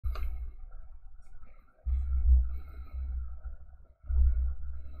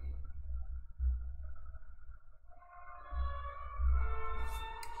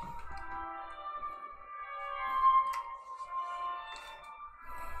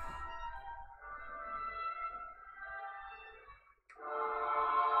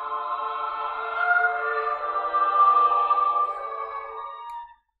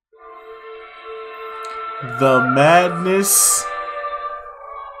The madness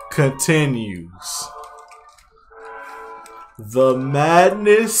continues. The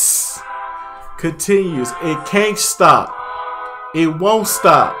madness continues. It can't stop. It won't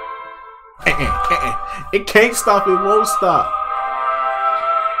stop. It can't stop. It won't stop.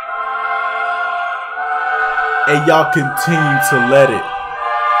 And y'all continue to let it.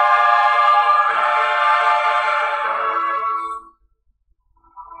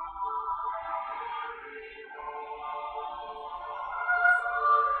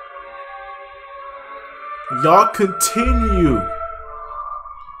 Y'all continue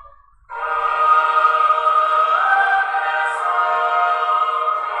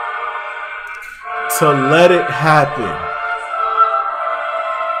to let it happen.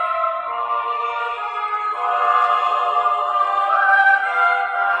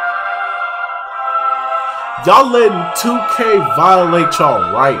 Y'all letting 2K violate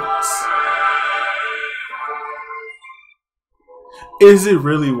y'all rights. Is it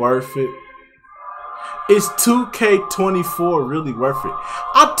really worth it? Is 2K24 really worth it?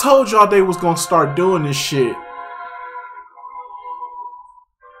 I told y'all they was gonna start doing this shit.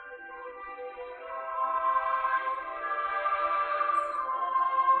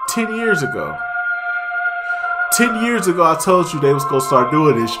 $10 years ago. 10 years ago, I told you they was gonna start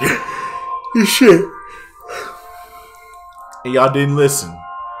doing this shit. This shit. And y'all didn't listen.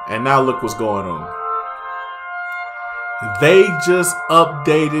 And now look what's going on. They just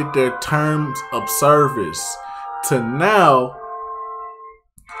updated their terms of service to now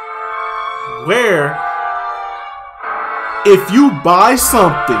where if you buy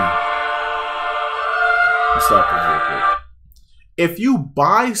something, let's stop this real quick. If you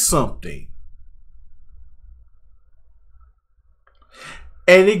buy something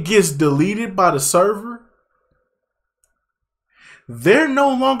and it gets deleted by the server, they're no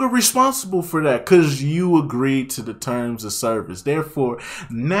longer responsible for that because you agreed to the terms of service. Therefore,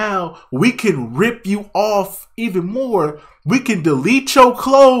 now we can rip you off even more. We can delete your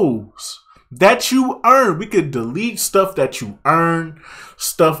clothes that you earned. We could delete stuff that you earned,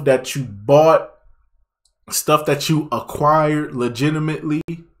 stuff that you bought, stuff that you acquired legitimately.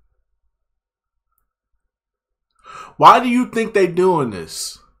 Why do you think they doing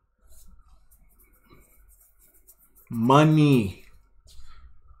this? Money.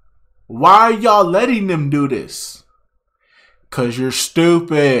 Why are y'all letting them do this? Because you're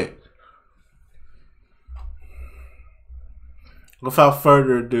stupid. Without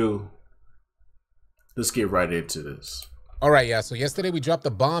further ado, let's get right into this. Alright, yeah, so yesterday we dropped a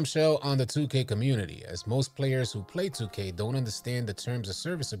bombshell on the 2K community, as most players who play 2K don't understand the terms of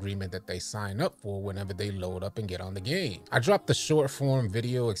service agreement that they sign up for whenever they load up and get on the game. I dropped a short form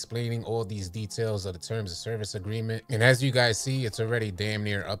video explaining all these details of the terms of service agreement, and as you guys see, it's already damn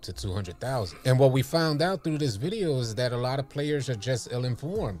near up to 200,000. And what we found out through this video is that a lot of players are just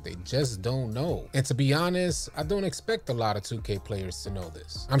ill-informed. They just don't know. And to be honest, I don't expect a lot of 2K players to know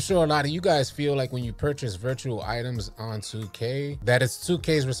this. I'm sure a lot of you guys feel like when you purchase virtual items on 2K, that it's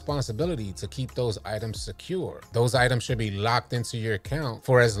 2K's responsibility to keep those items secure. Those items should be locked into your account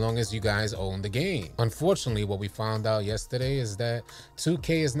for as long as you guys own the game. Unfortunately, what we found out yesterday is that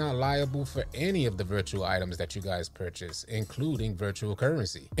 2K is not liable for any of the virtual items that you guys purchase, including virtual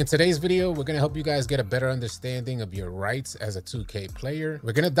currency. In today's video, we're going to help you guys get a better understanding of your rights as a 2K player.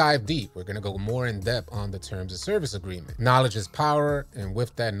 We're going to dive deep. We're going to go more in depth on the terms of service agreement. Knowledge is power, and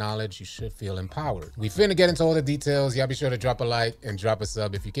with that knowledge, you should feel empowered. We finna get into all the details. Y'all be sure to drop a like and drop a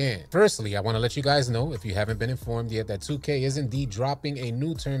sub if you can. Firstly, I want to let you guys know, if you haven't been informed yet, that 2K is indeed dropping a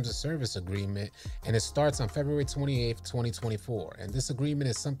new terms of service agreement, and it starts on February 28th, 2024. And this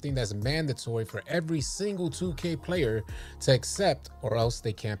agreement is something that's mandatory for every single 2K player to accept, or else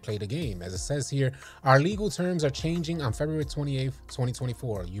they can't play the game. As it says here, our legal terms are changing on February 28th,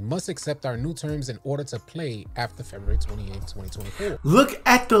 2024. You must accept our new terms in order to play after February 28th, 2024. Look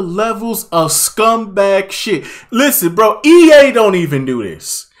at the levels of scumbag shit. Listen, bro, EA don't even do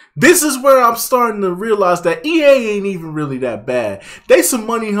this. This is where I'm starting to realize that EA ain't even really that bad. They some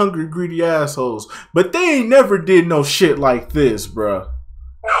money hungry, greedy assholes, but they ain't never did no shit like this, bro.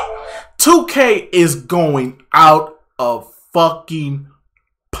 2K is going out of fucking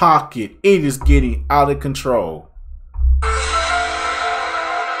pocket. It is getting out of control.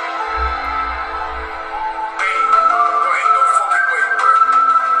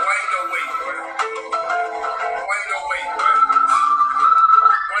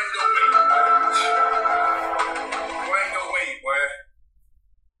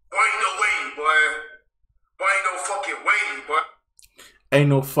 Ain't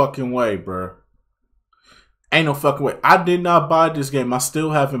no fucking way, bro. Ain't no fucking way. I did not buy this game. I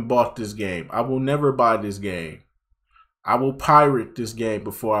still haven't bought this game. I will never buy this game. I will pirate this game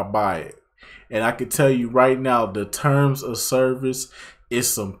before I buy it. And I can tell you right now, the terms of service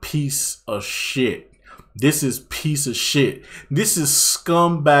is some piece of shit. This is piece of shit. This is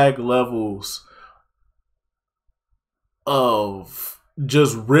scumbag levels of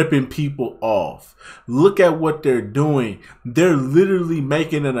just ripping people off. Look at what they're doing. They're literally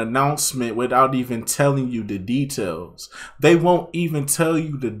making an announcement without even telling you the details. They won't even tell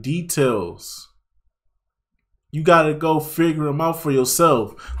you the details. You got to go figure them out for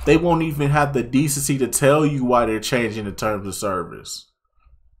yourself. They won't even have the decency to tell you why they're changing the terms of service.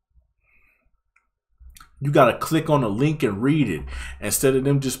 You got to click on a link and read it instead of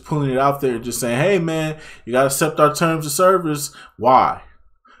them just pulling it out there and just saying, hey, man, you got to accept our terms of service. Why?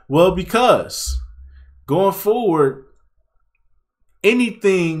 Well, because going forward,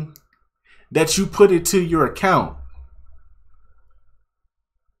 anything that you put into your account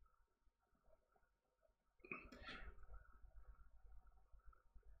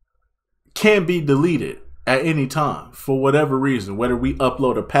can be deleted at any time for whatever reason, whether we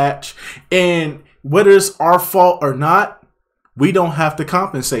upload a patch, and whether it's our fault or not, we don't have to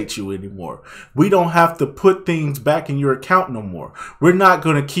compensate you anymore. We don't have to put things back in your account no more. We're not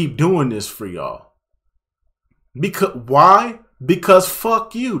going to keep doing this for y'all. Because why? Because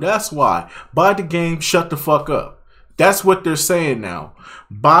fuck you. That's why. Buy the game, shut the fuck up. That's what they're saying now.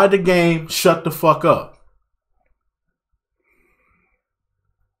 Buy the game, shut the fuck up.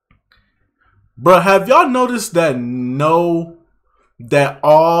 Bro, have y'all noticed that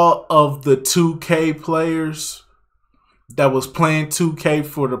all of the 2K players that was playing 2K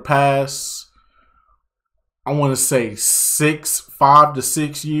for the past, I want to say 5 to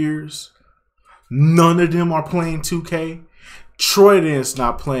 6 years, none of them are playing 2K. Troyden's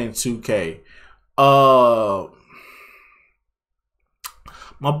not playing 2K.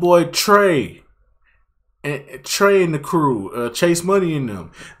 My boy Trey and the crew, Chase Money and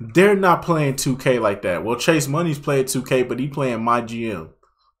them, they're not playing 2K like that. Well, Chase Money's playing 2K, but he playing My GM.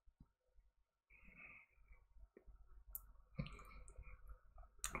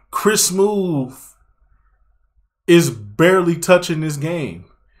 Chris Smooth is barely touching this game.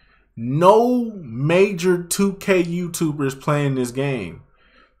 No major 2K YouTubers playing this game.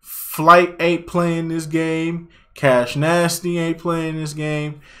 Flight ain't playing this game. Cash Nasty ain't playing this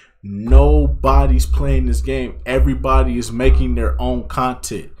game. Nobody's playing this game. Everybody is making their own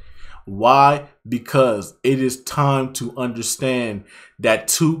content. Why? Because it is time to understand that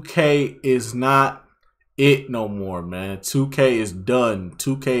 2K is not it no more, man. 2K is done.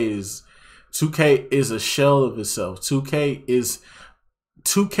 2K is a shell of itself. 2K is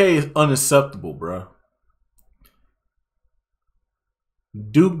unacceptable, bro.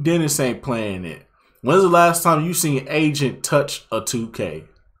 Duke Dennis ain't playing it. When's the last time you seen Agent touch a 2K?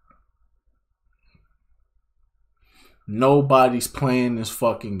 Nobody's playing this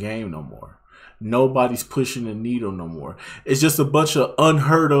fucking game no more. Nobody's pushing the needle no more. It's just a bunch of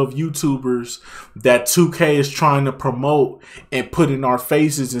unheard of YouTubers that 2K is trying to promote and put in our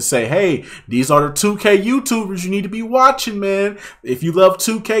faces and say, hey, these are the 2K YouTubers you need to be watching, man. If you love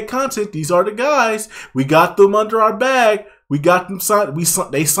 2K content, these are the guys. We got them under our bag. We got them signed.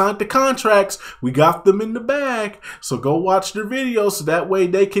 They signed the contracts. We got them in the bag. So go watch their videos so that way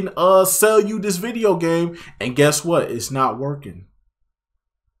they can sell you this video game. And guess what? It's not working.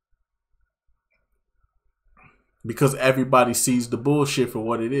 Because everybody sees the bullshit for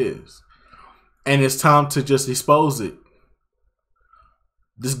what it is. And it's time to just expose it.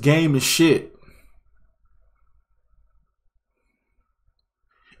 This game is shit.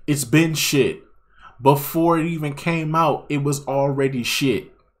 It's been shit. Before it even came out, it was already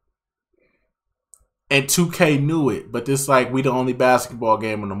shit. And 2K knew it, but it's like we the only basketball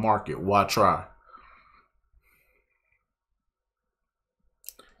game on the market. Why try?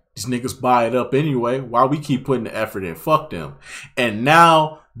 These niggas buy it up anyway. Why we keep putting the effort in? Fuck them. And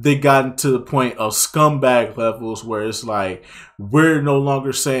now they gotten to the point of scumbag levels where it's like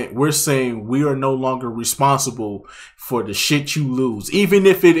we're saying we are no longer responsible for the shit you lose, even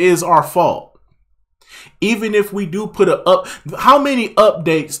if it is our fault. Even if we do put how many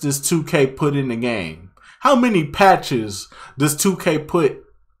updates does 2K put in the game? How many patches does 2K put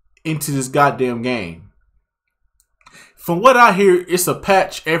into this goddamn game? From what I hear, it's a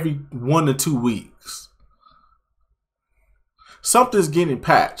patch every 1 to 2 weeks. Something's getting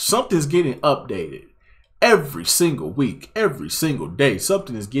patched. Something's getting updated. Every single week, every single day,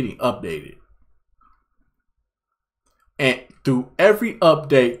 something is getting updated. And through every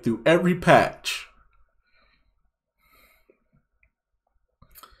update, through every patch,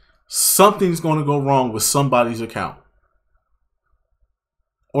 something's going to go wrong with somebody's account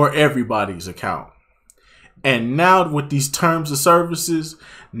or everybody's account. And now with these terms of services,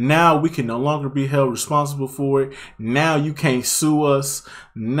 now we can no longer be held responsible for it. Now you can't sue us.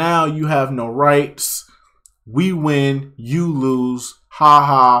 Now you have no rights. We win, you lose. Ha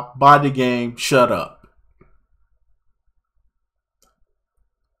ha, buy the game, shut up.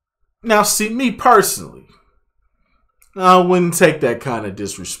 Now see, me personally, I wouldn't take that kind of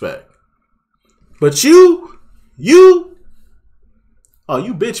disrespect. But you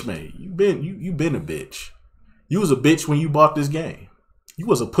bitch made. You been a bitch. You was a bitch when you bought this game. You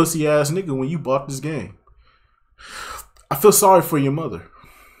was a pussy ass nigga when you bought this game. I feel sorry for your mother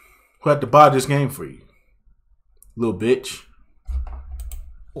who had to buy this game for you. Little bitch.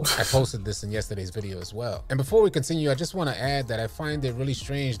 I posted this in yesterday's video as well. And before we continue, I just want to add that I find it really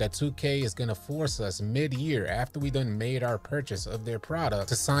strange that 2K is going to force us mid-year, after we done made our purchase of their product,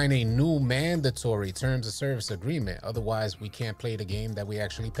 to sign a new mandatory terms of service agreement. Otherwise, we can't play the game that we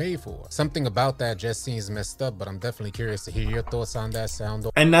actually pay for. Something about that just seems messed up, but I'm definitely curious to hear your thoughts on that. Sound.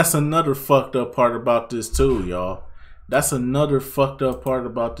 And that's another fucked up part about this too, y'all. That's another fucked up part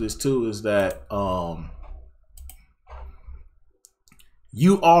about this too, is that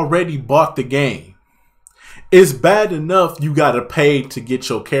you already bought the game. It's bad enough you gotta pay to get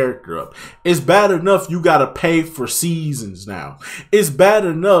your character up. It's bad enough you gotta pay for seasons now. It's bad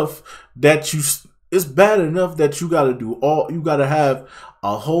enough that you gotta do all, you gotta have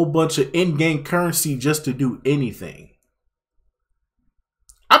a whole bunch of in-game currency just to do anything.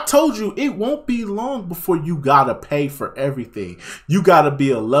 I told you it won't be long before you gotta pay for everything. You gotta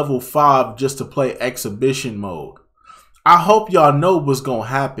be a level 5 just to play exhibition mode. I hope y'all know what's gonna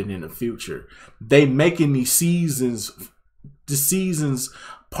happen in the future. They making the seasons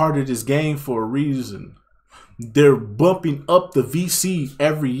part of this game for a reason. They're bumping up the VC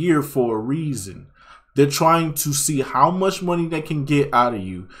every year for a reason. They're trying to see how much money they can get out of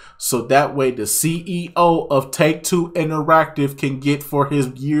you, so that way the CEO of Take-Two Interactive can get for his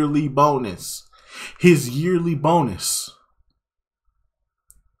yearly bonus. His yearly bonus.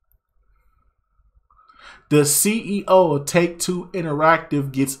 The CEO of Take-Two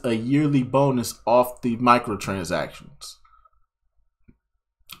Interactive gets a yearly bonus off the microtransactions.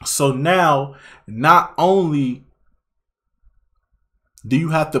 So now, not only do you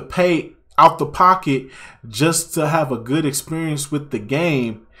have to pay out the pocket just to have a good experience with the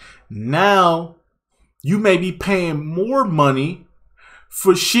game, now you may be paying more money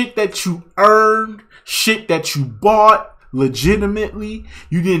for shit that you earned, shit that you bought legitimately.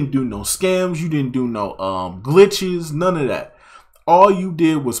 You didn't do no scams, you didn't do no glitches, none of that. All you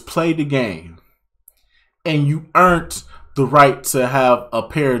did was play the game, and you earned the right to have a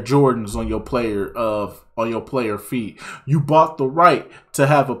pair of Jordans on your player feet. You bought the right to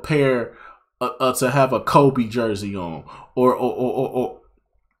have a pair to have a Kobe jersey on,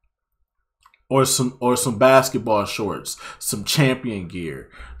 or some basketball shorts, some champion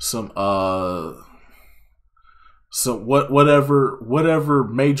gear, whatever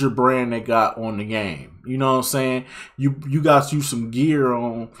major brand they got on the game. You know what I'm saying? You got you some gear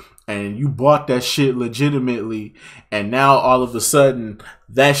on, and you bought that shit legitimately, and now all of a sudden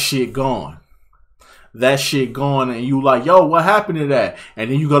that shit gone. That shit gone, and you like, yo, what happened to that? And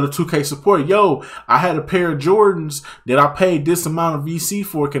then you go to 2K support. Yo, I had a pair of Jordans that I paid this amount of VC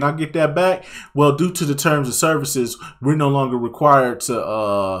for. Can I get that back? Well, due to the terms of services, we're no longer required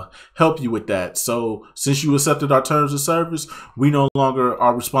to help you with that. So since you accepted our terms of service, we no longer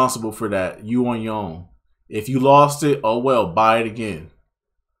are responsible for that. You on your own. If you lost it, oh well, buy it again.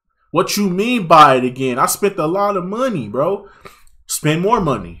 What you mean buy it again? I spent a lot of money, bro. Spend more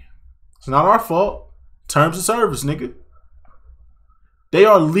money. It's not our fault. Terms of service, nigga. They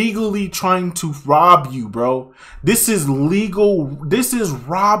are legally trying to rob you, bro. This is legal. This is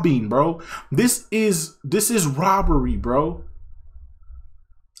robbing, bro. This is robbery, bro.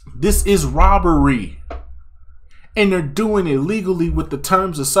 This is robbery. And they're doing it legally with the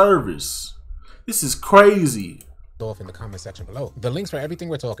terms of service. This is crazy. Off in the comment section below. The links for everything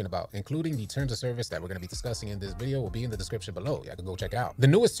we're talking about, including the terms of service that we're going to be discussing in this video, will be in the description below. Y'all can go check out. The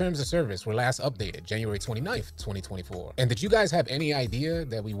newest terms of service were last updated January 29th, 2024. And did you guys have any idea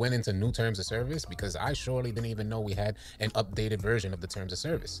that we went into new terms of service? Because I surely didn't even know we had an updated version of the terms of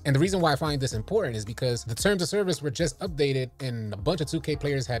service. And the reason why I find this important is because the terms of service were just updated and a bunch of 2K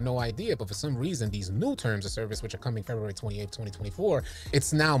players had no idea. But for some reason, these new terms of service, which are coming February 28th, 2024,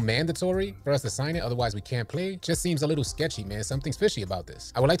 it's now mandatory for us to sign it. Otherwise, we can't play. Just seems seems a little sketchy, man. Something's fishy about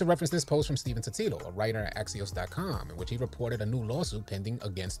this. I would like to reference this post from Steven Totilo, a writer at Axios.com, in which he reported a new lawsuit pending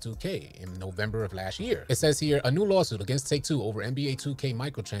against 2K in November of last year. It says here, a new lawsuit against Take-Two over NBA 2K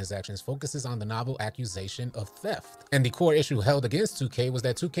microtransactions focuses on the novel accusation of theft. And the core issue held against 2K was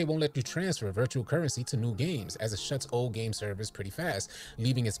that 2K won't let you transfer virtual currency to new games, as it shuts old game servers pretty fast,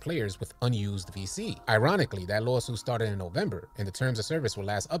 leaving its players with unused VC. Ironically, that lawsuit started in November, and the terms of service were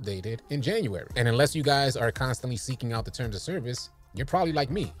last updated in January. And unless you guys are constantly seeking out the terms of service, you're probably like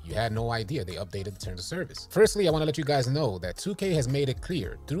me. You had no idea they updated the terms of service. Firstly, I want to let you guys know that 2K has made it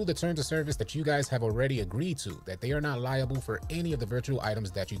clear through the terms of service that you guys have already agreed to that they are not liable for any of the virtual items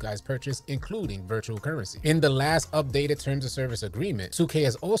that you guys purchase, including virtual currency. In the last updated terms of service agreement, 2K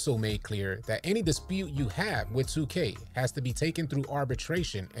has also made clear that any dispute you have with 2K has to be taken through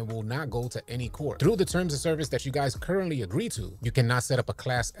arbitration and will not go to any court. Through the terms of service that you guys currently agree to, you cannot set up a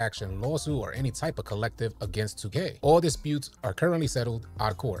class action lawsuit or any type of collective against 2K. All disputes are currently settled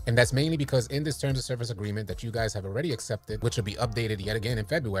out of court. And that's mainly because in this terms of service agreement that you guys have already accepted, which will be updated yet again in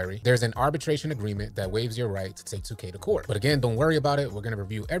February, there's an arbitration agreement that waives your right to take 2K to court. But again, don't worry about it. We're going to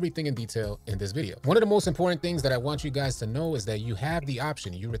review everything in detail in this video. One of the most important things that I want you guys to know is that you have the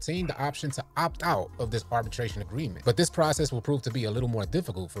option, you retain the option to opt out of this arbitration agreement. But this process will prove to be a little more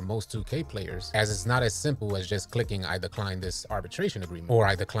difficult for most 2K players, as it's not as simple as just clicking I decline this arbitration agreement or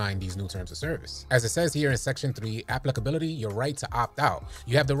I decline these new terms of service. As it says here in section 3, applicability, your right to opt out.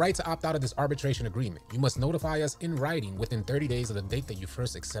 You have the right to opt out of this arbitration agreement. You must notify us in writing within 30 days of the date that you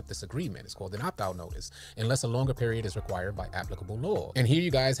first accept this agreement. It's called an opt-out notice, unless a longer period is required by applicable law. And here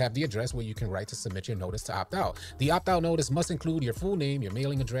you guys have the address where you can write to submit your notice to opt out. The opt-out notice must include your full name, your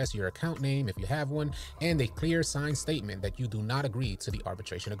mailing address, your account name if you have one, and a clear signed statement that you do not agree to the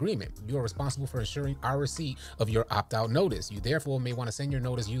arbitration agreement. You are responsible for ensuring our receipt of your opt-out notice. You therefore may want to send your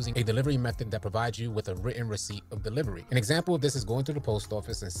notice using a delivery method that provides you with a written receipt of delivery. An example of this is going to the post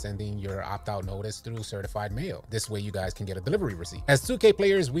office and sending your opt-out notice through certified mail. This way you guys can get a delivery receipt. As 2K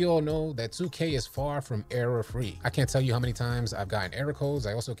players, we all know that 2K is far from error-free. I can't tell you how many times I've gotten error codes.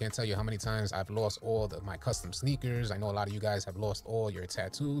 I also can't tell you how many times I've lost all of my custom sneakers. I know a lot of you guys have lost all your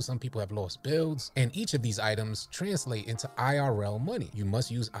tattoos. Some people have lost builds. And each of these items translate into IRL money. You must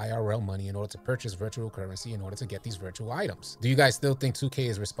use IRL money in order to purchase virtual currency in order to get these virtual items. Do you guys still think 2K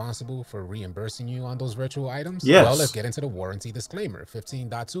is responsible for reimbursing you on those virtual items? Yes. Well, let's get into the warranty disclaimer.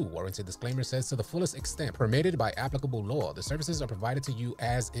 15.2 warranty disclaimer says, to the fullest extent permitted by applicable law, the services are provided to you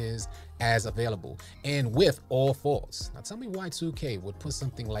as is, as available, and with all faults. Now tell me why 2K would put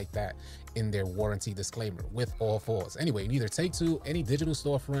something like that in their warranty disclaimer, with all faults. Anyway, neither Take-Two, any digital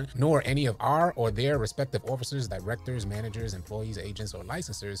storefront, nor any of our or their respective officers, directors, managers, employees, agents, or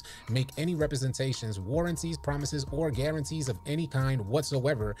licensors make any representations, warranties, promises, or guarantees of any kind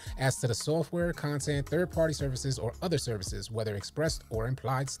whatsoever as to the software, content, third-party services, or other services, whether expressed or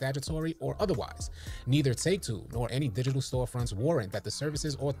implied, statutory or otherwise. Neither Take-Two nor any digital storefronts warrant that the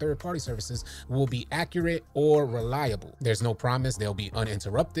services or third-party services will be accurate or reliable. There's no promise they'll be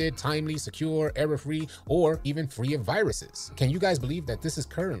uninterrupted, timely, secure, error-free, or even free of viruses. Can you guys believe that this is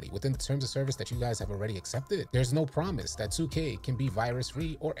currently within the terms of service that you guys have already accepted? There's no promise that 2K can be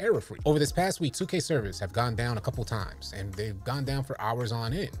virus-free or error-free. Over this past week, 2K servers have gone down a couple times, and they've gone down for hours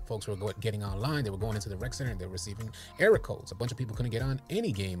on end. Folks were getting online, they were going into the rec center, and they were receiving error codes. A bunch of people couldn't get on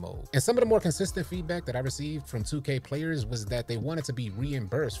any game mode. And some of the more consistent feedback that I received from 2K players was that they wanted to be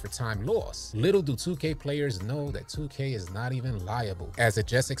reimbursed for time lost. Little do 2K players know that 2K is not even liable, as it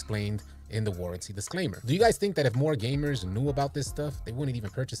just explained in the warranty disclaimer. Do you guys think that if more gamers knew about this stuff, they wouldn't even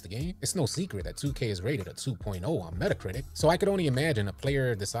purchase the game? It's no secret that 2K is rated a 2.0 on Metacritic, so I could only imagine a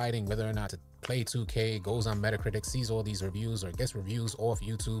player deciding whether or not to play 2K, goes on Metacritic, sees all these reviews or gets reviews off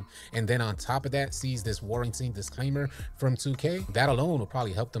YouTube, and then on top of that sees this warranty disclaimer from 2K. That alone will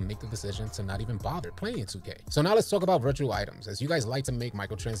probably help them make the decision to not even bother playing 2K. So now let's talk about virtual items. As you guys like to make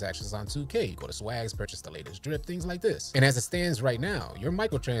microtransactions on 2K, you go to Swags, purchase the latest drip, things like this. And as it stands right now, your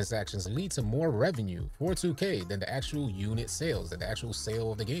microtransactions lead to more revenue for 2K than the actual unit sales, than the actual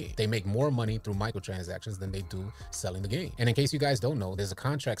sale of the game. They make more money through microtransactions than they do selling the game. And in case you guys don't know, there's a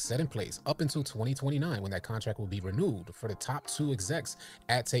contract set in place up until 2029 when that contract will be renewed for the top 2 execs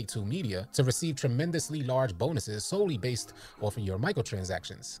at Take-Two Media to receive tremendously large bonuses solely based off of your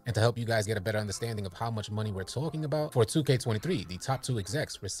microtransactions. And to help you guys get a better understanding of how much money we're talking about, for 2K23, the top 2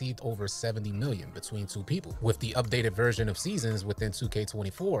 execs received over $70 million between 2 people, with the updated version of seasons within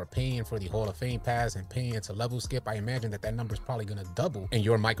 2K24 paying for the Hall of Fame pass and paying to level skip, I imagine that number is probably going to double, and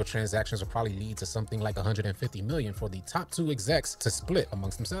your microtransactions will probably lead to something like 150 million for the top 2 execs to split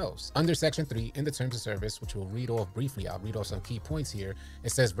amongst themselves. Under section 3 in the terms of service, which we'll read off briefly, I'll read off some key points here.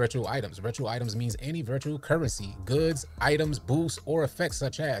 It says virtual items. Virtual items means any virtual currency, goods, items, boosts, or effects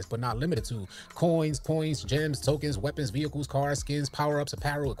such as, but not limited to, coins, points, gems, tokens, weapons, vehicles, cars, skins, power-ups,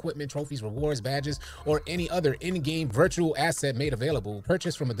 apparel, equipment, trophies, rewards, badges, or any other in-game virtual asset made available,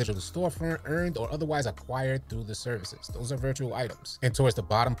 purchased from a digital storefront, earned, or otherwise acquired through the services. Those are virtual items. And towards the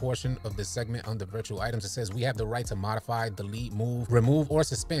bottom portion of this segment under virtual items, it says we have the right to modify, delete, move, remove, or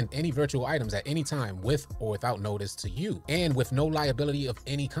suspend any virtual items at any time with or without notice to you, and with no liability of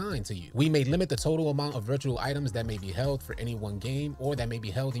any kind to you. We may limit the total amount of virtual items that may be held for any one game or that may be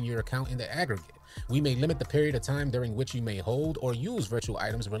held in your account in the aggregate. We may limit the period of time during which you may hold or use virtual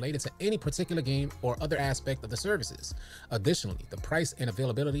items related to any particular game or other aspect of the services. Additionally, the price and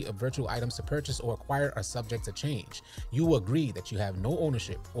availability of virtual items to purchase or acquire are subject to change. You will agree that you have no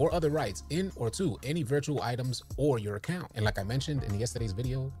ownership or other rights in or to any virtual items or your account. And like I mentioned in yesterday's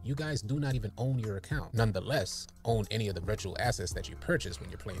video, you guys do not even own your account. Nonetheless, own any of the virtual assets that you purchase when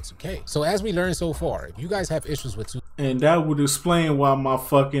you're playing 2K. So as we learned so far, if you guys have issues with 2K, and that would explain why my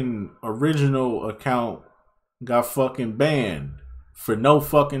fucking original account got fucking banned for no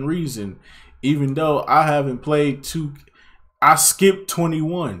fucking reason, even though I haven't played I skipped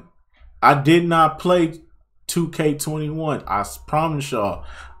 21. I did not play 2K21. I promise y'all,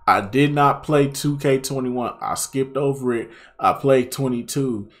 I did not play 2K21. I skipped over it. I played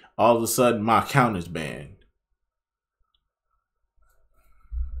 22. All of a sudden, my account is banned.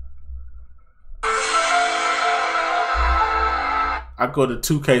 I go to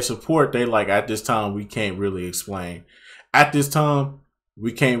 2K support. They like, at this time, we can't really explain. At this time,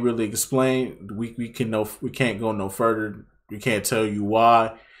 we can't really explain. We can't go no further. We can't tell you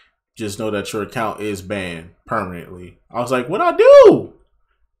why. Just know that your account is banned permanently. I was like, what I do?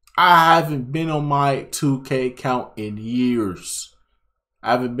 I haven't been on my 2K account in years.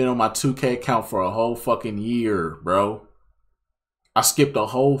 I haven't been on my 2K account for a whole fucking year, bro. I skipped a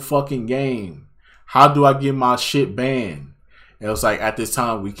whole fucking game. How do I get my shit banned? It was like, at this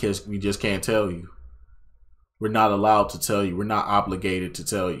time, we just can't tell you. We're not allowed to tell you. We're not obligated to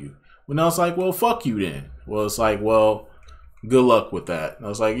tell you. When I was like, well, fuck you then. Well, it's like, well, good luck with that. And I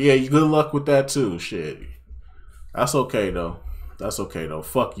was like, yeah, good luck with that too. Shit. That's okay, though. That's okay, though.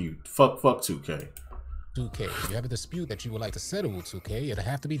 Fuck you. Fuck 2K. 2K. If you have a dispute that you would like to settle with 2K, it'll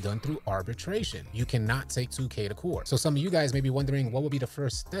have to be done through arbitration. You cannot take 2K to court. So some of you guys may be wondering what would be the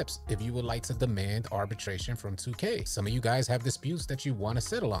first steps if you would like to demand arbitration from 2K. Some of you guys have disputes that you want to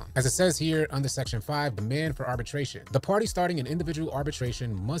settle on. As it says here under section 5, demand for arbitration. The party starting an individual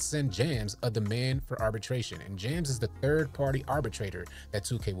arbitration must send JAMS a demand for arbitration, and JAMS is the third-party arbitrator that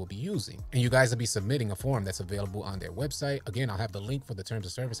 2K will be using. And you guys will be submitting a form that's available on their website. Again, I'll have the link for the terms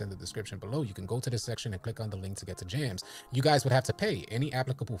of service in the description below. You can go to this section and click on the link to get to JAMS. You guys would have to pay any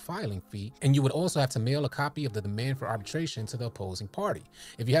applicable filing fee, and you would also have to mail a copy of the demand for arbitration to the opposing party.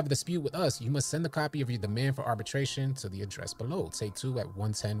 If you have a dispute with us, you must send a copy of your demand for arbitration to the address below, take 2 at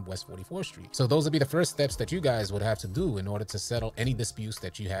 110 West 44th Street. So those would be the first steps that you guys would have to do in order to settle any disputes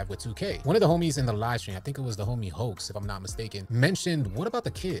that you have with 2K. One of the homies in the live stream, I think it was the homie Hoax, if I'm not mistaken, mentioned, what about the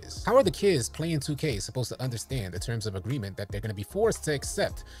kids? How are the kids playing 2K supposed to understand the terms of agreement that they're going to be forced to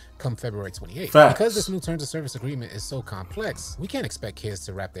accept come February 28th? Facts. Because this new terms of service agreement is so complex, we can't expect kids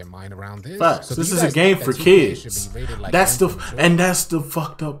to wrap their mind around this. Facts. So this is a game for kids. Like that's the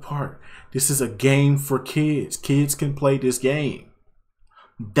fucked up part. This is a game for kids. Kids can play this game.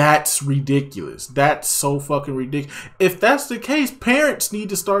 That's ridiculous. That's so fucking ridiculous. If that's the case, parents need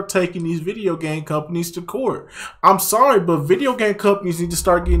to start taking these video game companies to court. I'm sorry, but video game companies need to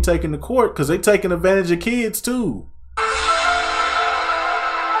start getting taken to court because they taking advantage of kids too.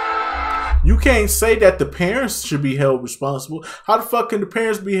 You can't say that the parents should be held responsible. How the fuck can the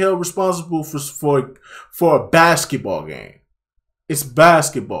parents be held responsible for a basketball game? It's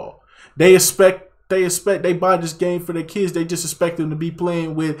basketball. They buy this game for their kids. They just expect them to be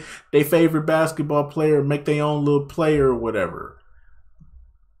playing with their favorite basketball player, make their own little player or whatever.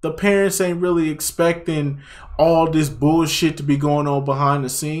 The parents ain't really expecting all this bullshit to be going on behind the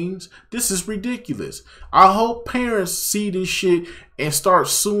scenes. This is ridiculous. I hope parents see this shit and start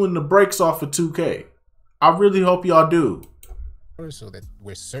suing the brakes off of 2K. I really hope y'all do. so that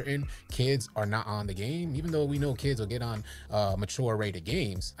we're certain kids are not on the game. Even though we know kids will get on mature rated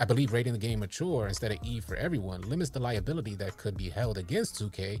games, I believe rating the game mature instead of E for everyone limits the liability that could be held against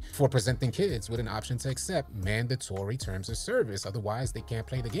 2K for presenting kids with an option to accept mandatory terms of service. Otherwise, they can't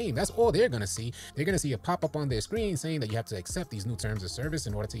play the game. That's all they're going to see. They're going to see a pop-up on their screen saying that you have to accept these new terms of service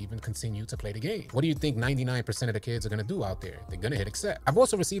in order to even continue to play the game. What do you think 99% of the kids are going to do out there? They're going to hit accept. I've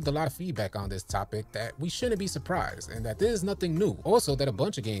also received a lot of feedback on this topic that we shouldn't be surprised and that this is nothing new. Also, that a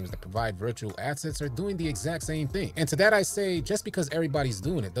bunch of games that provide virtual assets are doing the exact same thing. And to that I say, just because everybody's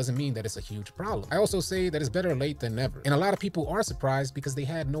doing it doesn't mean that it's a huge problem. I also say that it's better late than never. And a lot of people are surprised because they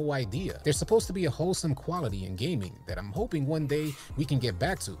had no idea. There's supposed to be a wholesome quality in gaming that I'm hoping one day we can get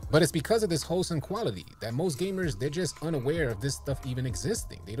back to. But it's because of this wholesome quality that most gamers, they're just unaware of this stuff even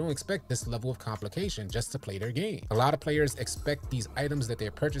existing. They don't expect this level of complication just to play their game. A lot of players expect these items that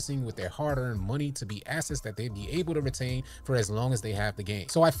they're purchasing with their hard-earned money to be assets that they'd be able to retain for as long as they have the game.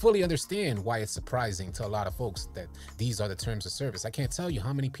 So I fully understand why it's surprising to a lot of folks that these are the terms of service. I can't tell you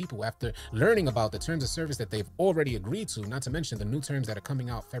how many people, after learning about the terms of service that they've already agreed to, not to mention the new terms that are coming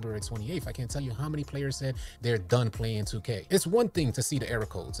out February 28th, I can't tell you how many players said they're done playing 2K. It's one thing to see the error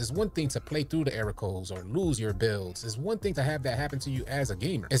codes. It's one thing to play through the error codes or lose your builds. It's one thing to have that happen to you as a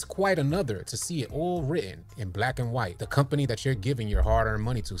gamer. It's quite another to see it all written in black and white. The company that you're giving your hard-earned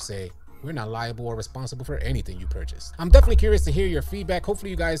money to say, we're not liable or responsible for anything you purchase. I'm definitely curious to hear your feedback. Hopefully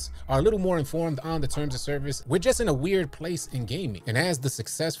you guys are a little more informed on the terms of service. We're just in a weird place in gaming. And as the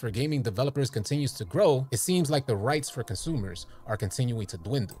success for gaming developers continues to grow, it seems like the rights for consumers are continuing to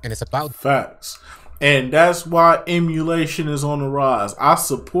dwindle. And it's about facts. And that's why emulation is on the rise. I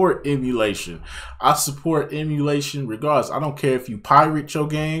support emulation. I support emulation regardless. I don't care if you pirate your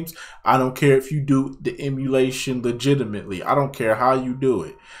games. I don't care if you do the emulation legitimately. I don't care how you do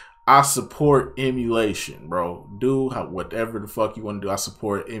it. I support emulation, bro. Do whatever the fuck you want to do. I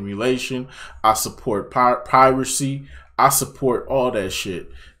support emulation. I support piracy. I support all that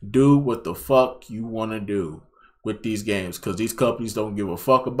shit. Do what the fuck you want to do with these games, because these companies don't give a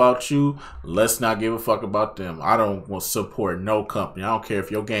fuck about you. Let's not give a fuck about them. I don't want to support no company. I don't care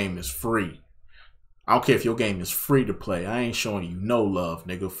if your game is free. I don't care if your game is free to play. I ain't showing you no love,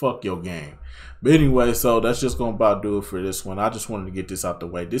 nigga. Fuck your game. But anyway, so that's just gonna about do it for this one. I just wanted to get this out the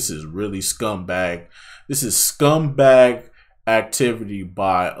way. This is really scumbag. This is scumbag activity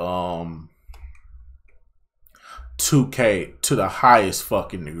by 2K to the highest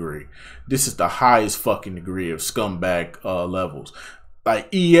fucking degree. This is the highest fucking degree of scumbag levels. Like,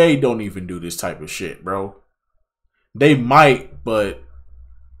 EA don't even do this type of shit, bro. They might, but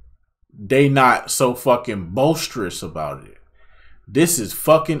they not so fucking boisterous about it. This is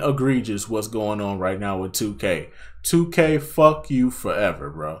fucking egregious what's going on right now with 2K. 2K, fuck you forever,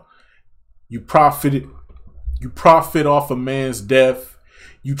 bro. You profit off a man's death.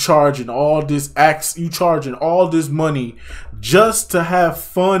 You charging all this money just to have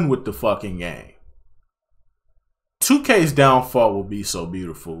fun with the fucking game. 2K's downfall will be so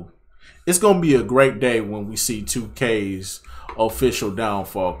beautiful. It's gonna be a great day when we see 2K's official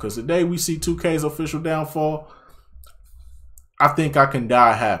downfall. Because the day we see 2K's official downfall, I think I can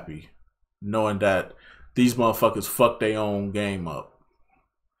die happy knowing that these motherfuckers fuck their own game up.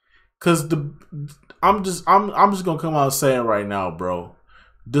 Cause I'm just gonna come out saying right now, bro.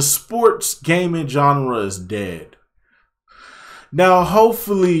 The sports gaming genre is dead. Now,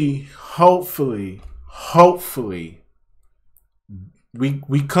 hopefully,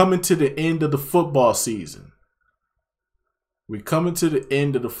 we coming to the end of the football season. We coming to the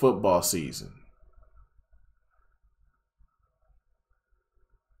end of the football season.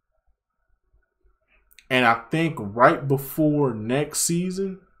 And I think right before next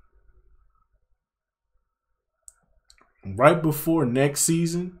season,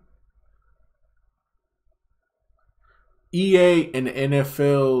 EA and the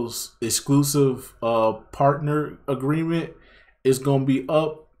NFL's exclusive partner agreement is going to be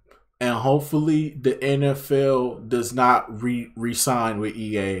up, and hopefully the NFL does not re-sign with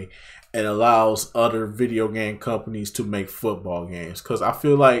EA and allows other video game companies to make football games. Because I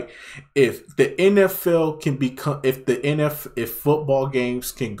feel like if the NFL can become, if football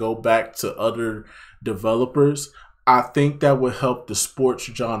games can go back to other developers, I think that would help the sports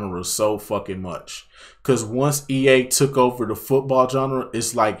genre so fucking much. Because once EA took over the football genre,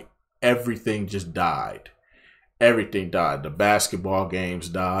 it's like everything just died. Everything died. The basketball games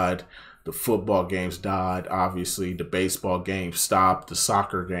died. The football games died. Obviously, the baseball games stopped. The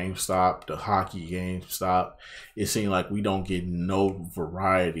soccer games stopped. The hockey games stopped. It seemed like we don't get no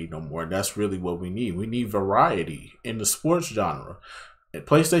variety no more. That's really what we need. We need variety in the sports genre. At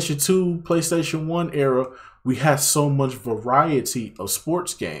PlayStation 2, PlayStation 1 era, we had so much variety of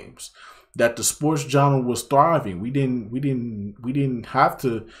sports games that the sports genre was thriving. We didn't have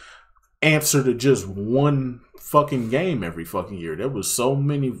to answer to just one fucking game every fucking year. There was so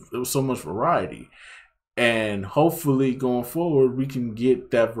much variety. And hopefully going forward we can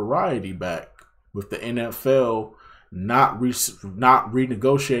get that variety back with the NFL not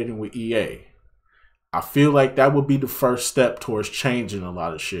renegotiating with EA. I feel like that would be the first step towards changing a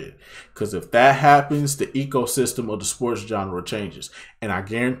lot of shit. Because if that happens, the ecosystem of the sports genre changes. And I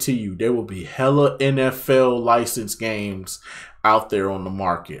guarantee you, there will be hella NFL licensed games out there on the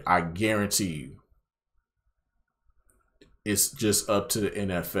market. I guarantee you. It's just up to the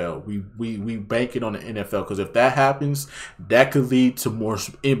NFL. We bank it on the NFL because if that happens, that could lead to more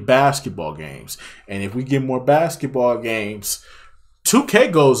in basketball games. And if we get more basketball games,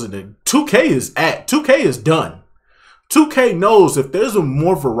 2K goes in it. 2K is done. 2K knows if there's a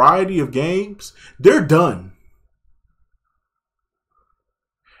more variety of games, they're done.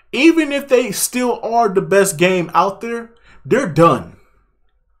 Even if they still are the best game out there, they're done.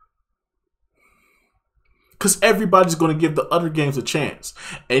 Because everybody's going to give the other games a chance.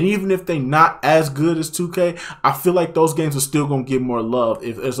 And even if they're not as good as 2K, I feel like those games are still going to get more love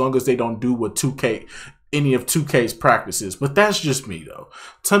as long as they don't do what 2K, any of 2K's practices. But that's just me, though.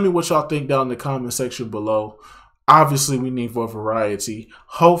 Tell me what y'all think down in the comment section below. Obviously, we need more variety.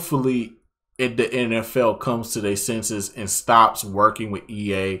 Hopefully, the NFL comes to their senses and stops working with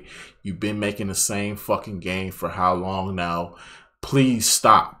EA. You've been making the same fucking game for how long now? Please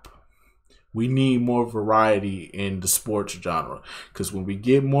stop. We need more variety in the sports genre. Because when we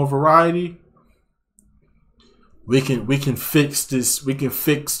get more variety, we can fix this. We can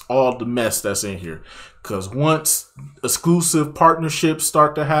fix all the mess that's in here. Because once exclusive partnerships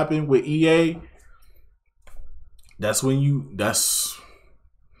start to happen with EA, that's when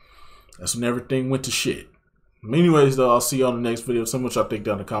everything went to shit. Anyways, though, I'll see you on the next video. So much I think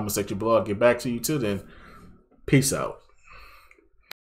down in the comment section below. I'll get back to you. Till then, peace out.